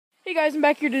Hey guys, I'm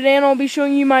back here today and I'll be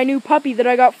showing you my new puppy that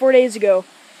I got 4 days ago.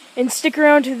 And stick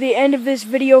around to the end of this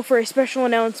video for a special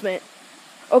announcement.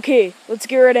 Okay, let's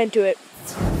get right into it.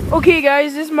 Okay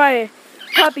guys, this is my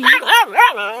puppy.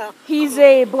 He's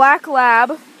a black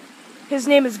lab. His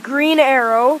name is Green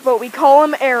Arrow, but we call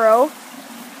him Arrow.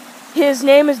 His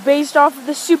name is based off of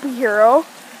the superhero.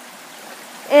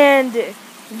 And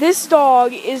this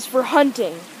dog is for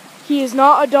hunting. He is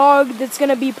not a dog that's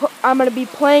I'm gonna be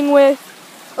playing with.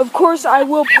 Of course, I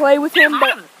will play with him,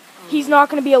 but he's not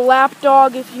going to be a lap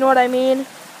dog, if you know what I mean.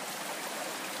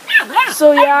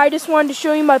 So yeah, I just wanted to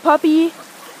show you my puppy,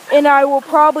 and I will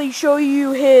probably show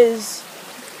you his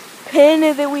pen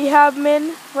that we have him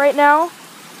in right now.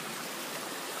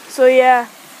 So yeah,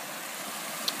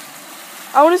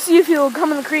 I want to see if he'll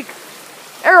come in the creek.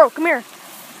 Arrow, come here.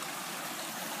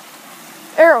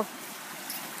 Arrow.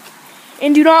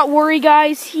 And do not worry,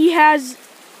 guys, his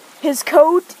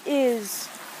coat is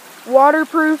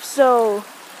waterproof, so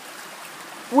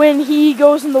when he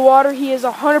goes in the water, he is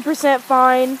 100%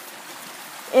 fine,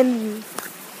 and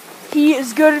he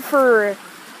is good for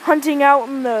hunting out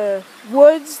in the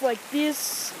woods like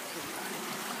this,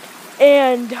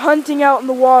 and hunting out in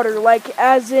the water, like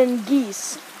as in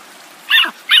geese.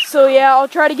 So yeah, I'll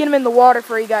try to get him in the water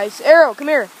for you guys. Arrow, come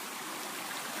here.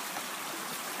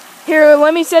 Here,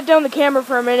 let me set down the camera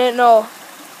for a minute, and I'll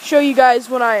show you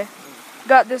guys when I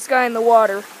got this guy in the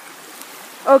water.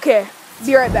 Okay,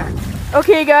 be right back.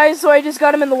 Okay guys, so I just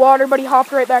got him in the water, but he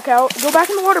hopped right back out. Go back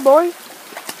in the water, boy.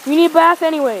 You need a bath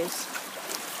anyways.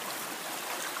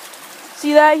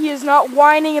 See that? He is not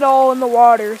whining at all in the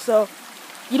water, so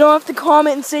you don't have to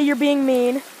comment and say you're being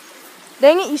mean.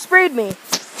 Dang it, you sprayed me.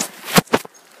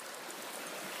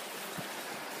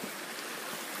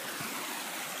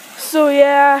 So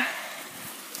yeah,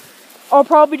 I'll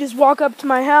probably just walk up to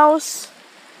my house.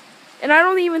 And I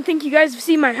don't even think you guys have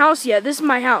seen my house yet. This is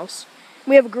my house.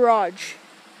 We have a garage.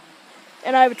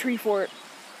 And I have a tree fort.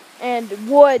 And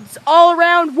woods. All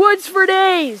around woods for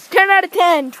days. 10 out of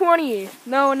 10. 20.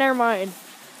 No, never mind.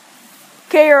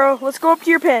 Okay, Arrow. Let's go up to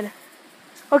your pen.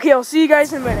 Okay, I'll see you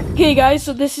guys in a minute. Okay, guys.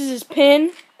 So this is his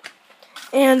pen.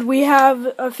 And we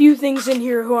have a few things in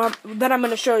here that I'm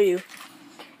going to show you.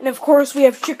 And of course, we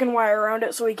have chicken wire around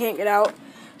it so he can't get out.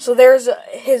 So there's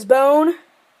his bone.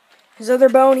 His other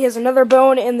bone, he has another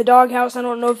bone in the doghouse. I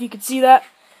don't know if you could see that.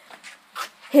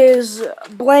 His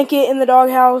blanket in the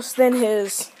doghouse, then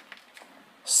his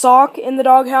sock in the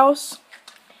doghouse.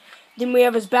 Then we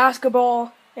have his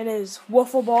basketball and his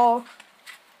wiffle ball.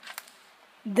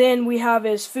 Then we have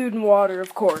his food and water,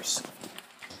 of course.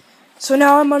 So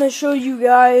now I'm going to show you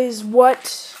guys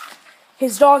what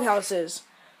his doghouse is.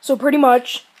 So pretty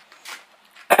much,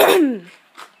 it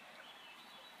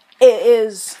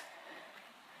is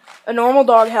a normal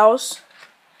doghouse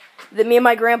that me and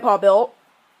my grandpa built.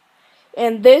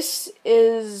 And there's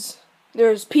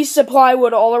pieces of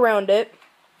plywood all around it.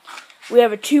 We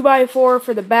have a 2x4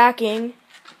 for the backing.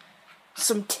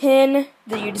 Some tin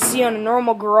that you'd see on a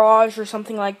normal garage or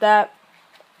something like that.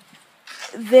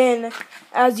 Then,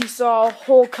 as you saw, a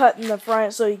hole cut in the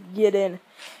front so you can get in.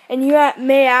 And you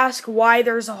may ask why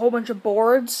there's a whole bunch of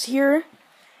boards here.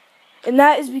 And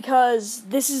that is because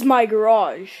this is my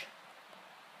garage.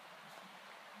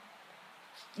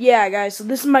 Yeah, guys, so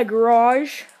this is my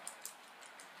garage.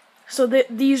 So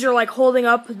these are like holding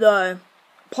up the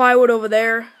plywood over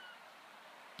there.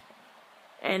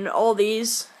 And all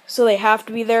these. So they have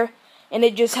to be there. And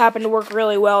it just happened to work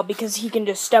really well because he can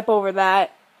just step over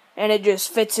that. And it just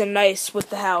fits in nice with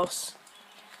the house.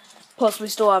 Plus we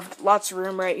still have lots of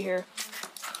room right here.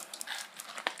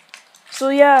 So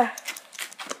yeah.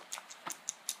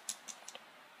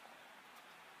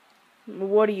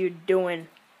 What are you doing?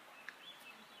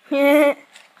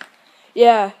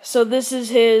 Yeah, so this is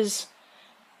his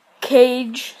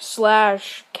cage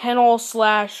 / kennel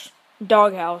 /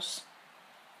 doghouse.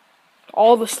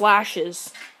 All the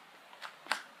slashes.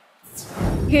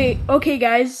 Okay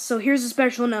guys, so here's a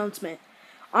special announcement.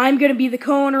 I'm going to be the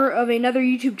co-owner of another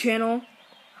YouTube channel.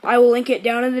 I will link it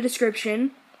down in the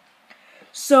description.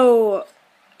 So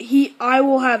I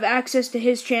will have access to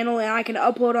his channel and I can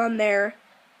upload on there.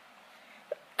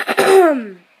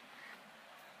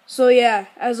 So yeah,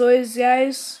 as always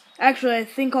guys, actually I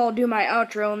think I'll do my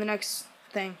outro in the next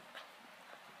thing.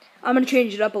 I'm going to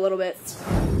change it up a little bit.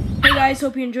 Hey guys,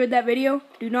 hope you enjoyed that video.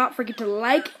 Do not forget to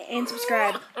like and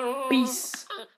subscribe. Peace.